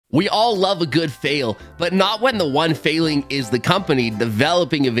We all love a good fail, but not when the one failing is the company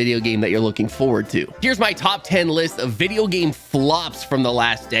developing a video game that you're looking forward to. Here's my top 10 list of video game flops from the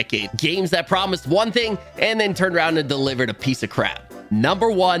last decade. Games that promised one thing and then turned around and delivered a piece of crap.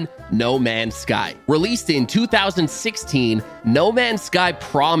 Number 1, No Man's Sky. Released in 2016, No Man's Sky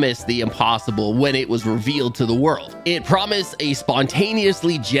promised the impossible when it was revealed to the world. It promised a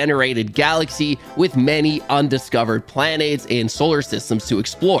spontaneously generated galaxy with many undiscovered planets and solar systems to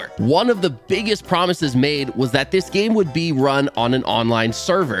explore. One of the biggest promises made was that this game would be run on an online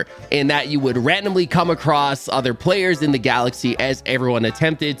server and that you would randomly come across other players in the galaxy as everyone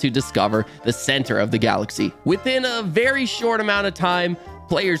attempted to discover the center of the galaxy. Within a very short amount of time,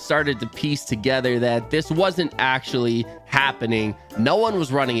 players started to piece together that this wasn't actually happening. No one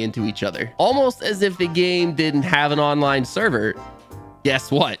was running into each other, almost as if the game didn't have an online server. Guess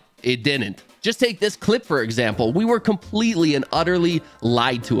what? It didn't. Just take this clip, for example. We were completely and utterly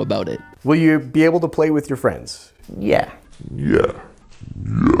lied to about it. Will you be able to play with your friends? Yeah. Yeah.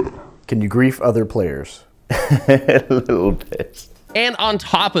 Can you grief other players? A little bit. And on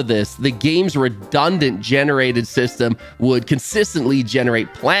top of this, the game's redundant generated system would consistently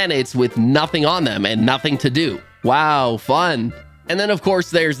generate planets with nothing on them and nothing to do. Wow, fun. And then of course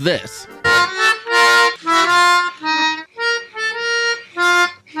there's this.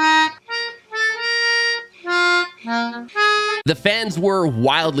 The fans were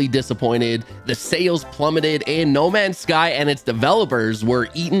wildly disappointed, the sales plummeted, and No Man's Sky and its developers were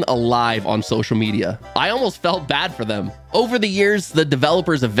eaten alive on social media. I almost felt bad for them. Over the years, the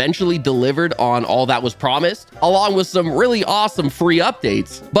developers eventually delivered on all that was promised, along with some really awesome free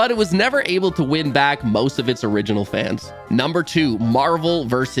updates, but it was never able to win back most of its original fans. Number 2, Marvel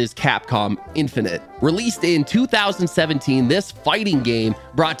vs. Capcom Infinite. Released in 2017, this fighting game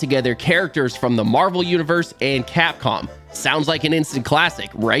brought together characters from the Marvel Universe and Capcom. Sounds like an instant classic,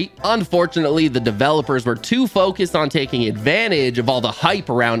 right? Unfortunately, the developers were too focused on taking advantage of all the hype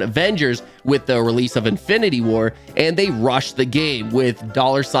around Avengers with the release of Infinity War, and they rushed the game with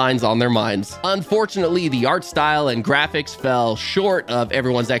dollar signs on their minds. Unfortunately, the art style and graphics fell short of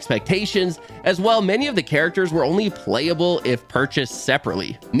everyone's expectations. As well, many of the characters were only playable if purchased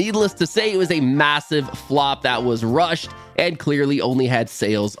separately. Needless to say, it was a massive flop that was rushed and clearly only had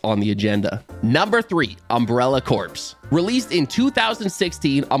sales on the agenda. Number 3, Umbrella Corps. Released in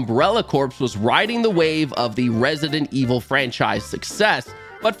 2016, Umbrella Corps was riding the wave of the Resident Evil franchise success,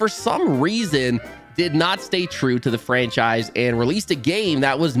 but for some reason did not stay true to the franchise and released a game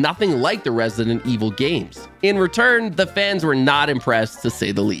that was nothing like the Resident Evil games. In return, the fans were not impressed, to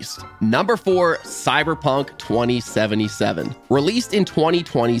say the least. Number 4, Cyberpunk 2077. Released in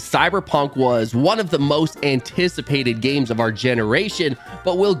 2020, Cyberpunk was one of the most anticipated games of our generation,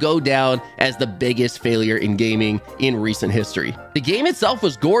 but will go down as the biggest failure in gaming in recent history. The game itself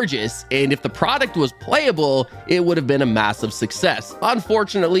was gorgeous, and if the product was playable, it would have been a massive success.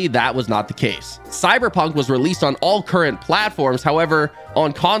 Unfortunately, that was not the case. Cyberpunk was released on all current platforms. However,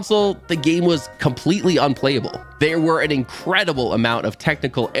 on console, the game was completely unplayable. There were an incredible amount of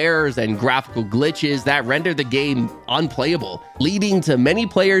technical errors and graphical glitches that rendered the game unplayable, leading to many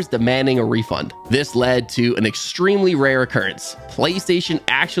players demanding a refund. This led to an extremely rare occurrence. PlayStation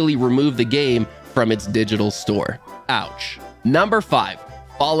actually removed the game from its digital store. Ouch. Number 5,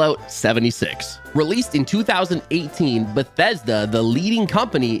 Fallout 76. Released in 2018, Bethesda, the leading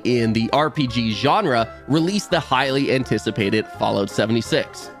company in the RPG genre, released the highly anticipated Fallout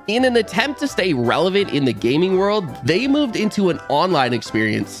 76. In an attempt to stay relevant in the gaming world, they moved into an online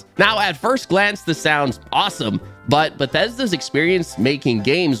experience. Now, at first glance, this sounds awesome, but Bethesda's experience making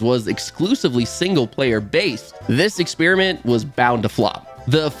games was exclusively single-player based. This experiment was bound to flop.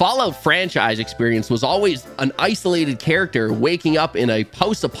 The Fallout franchise experience was always an isolated character waking up in a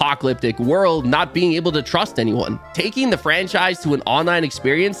post-apocalyptic world, not being able to trust anyone. Taking the franchise to an online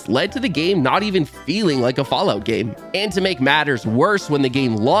experience led to the game not even feeling like a Fallout game. And to make matters worse, when the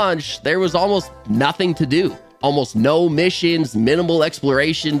game launched, there was almost nothing to do. Almost no missions, minimal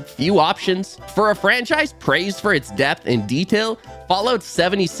exploration, few options. For a franchise praised for its depth and detail, Fallout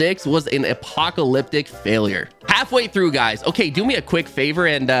 76 was an apocalyptic failure. Halfway through, guys, okay, do me a quick favor,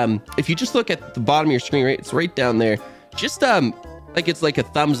 and if you just look at the bottom of your screen, right, it's right down there. Just like it's like a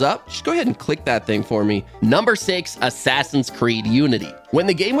thumbs up, just go ahead and click that thing for me. Number 6, Assassin's Creed Unity. When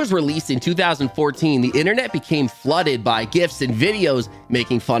the game was released in 2014, the internet became flooded by GIFs and videos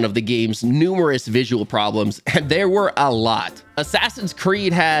making fun of the game's numerous visual problems, and there were a lot. Assassin's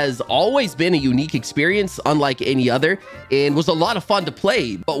Creed has always been a unique experience unlike any other, and was a lot of fun to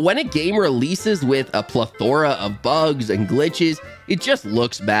play, but when a game releases with a plethora of bugs and glitches, it just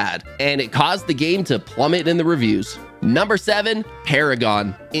looks bad, and it caused the game to plummet in the reviews. Number 7,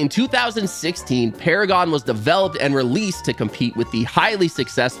 Paragon. In 2016, Paragon was developed and released to compete with the highly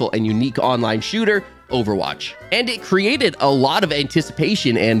successful and unique online shooter Overwatch, and it created a lot of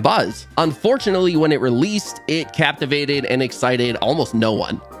anticipation and buzz. Unfortunately, when it released, it captivated and excited almost no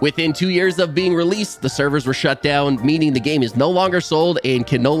one. Within 2 years of being released, the servers were shut down, meaning the game is no longer sold and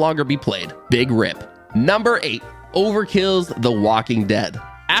can no longer be played. Big rip. Number 8, Overkill's The Walking Dead.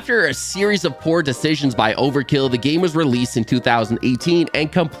 After a series of poor decisions by Overkill, the game was released in 2018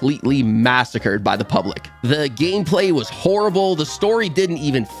 and completely massacred by the public. The gameplay was horrible, the story didn't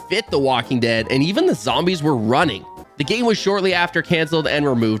even fit The Walking Dead, and even the zombies were running. The game was shortly after canceled and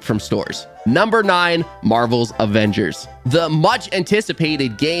removed from stores. Number 9, Marvel's Avengers. The much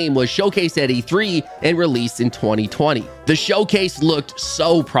anticipated game was showcased at E3 and released in 2020. The showcase looked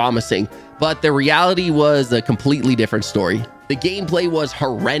so promising, but the reality was a completely different story. The gameplay was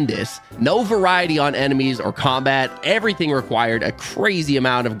horrendous. No variety on enemies or combat. Everything required a crazy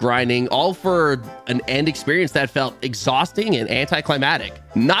amount of grinding, all for an end experience that felt exhausting and anticlimactic.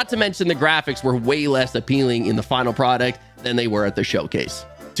 Not to mention the graphics were way less appealing in the final product than they were at the showcase.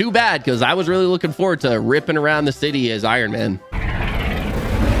 Too bad, because I was really looking forward to ripping around the city as Iron Man.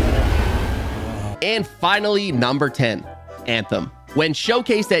 And finally, number 10, Anthem. When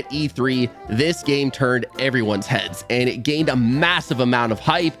showcased at E3, this game turned everyone's heads, and it gained a massive amount of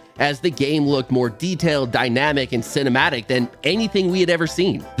hype as the game looked more detailed, dynamic, and cinematic than anything we had ever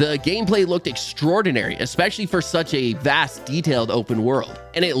seen. The gameplay looked extraordinary, especially for such a vast, detailed open world,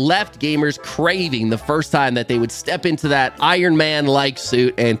 and it left gamers craving the first time that they would step into that Iron Man-like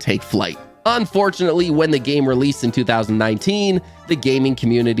suit and take flight. Unfortunately, when the game released in 2019, the gaming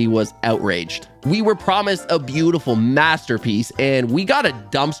community was outraged. We were promised a beautiful masterpiece, and we got a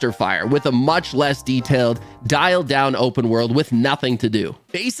dumpster fire with a much less detailed, dialed-down open world with nothing to do.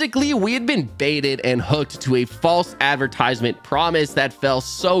 Basically, we had been baited and hooked to a false advertisement promise that fell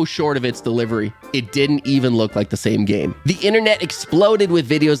so short of its delivery, it didn't even look like the same game. The internet exploded with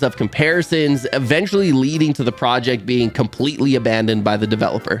videos of comparisons, eventually leading to the project being completely abandoned by the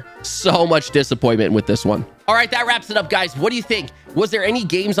developer. So much disappointment with this one. All right, that wraps it up, guys. What do you think? Was there any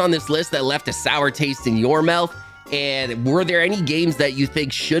games on this list that left a sour taste in your mouth? And were there any games that you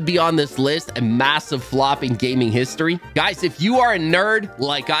think should be on this list, a massive flop in gaming history? Guys, if you are a nerd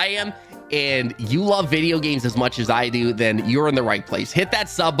like I am, and you love video games as much as I do, then you're in the right place. Hit that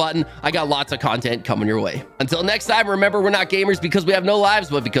sub button. I got lots of content coming your way. Until next time, remember, we're not gamers because we have no lives,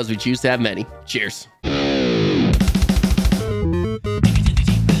 but because we choose to have many. Cheers.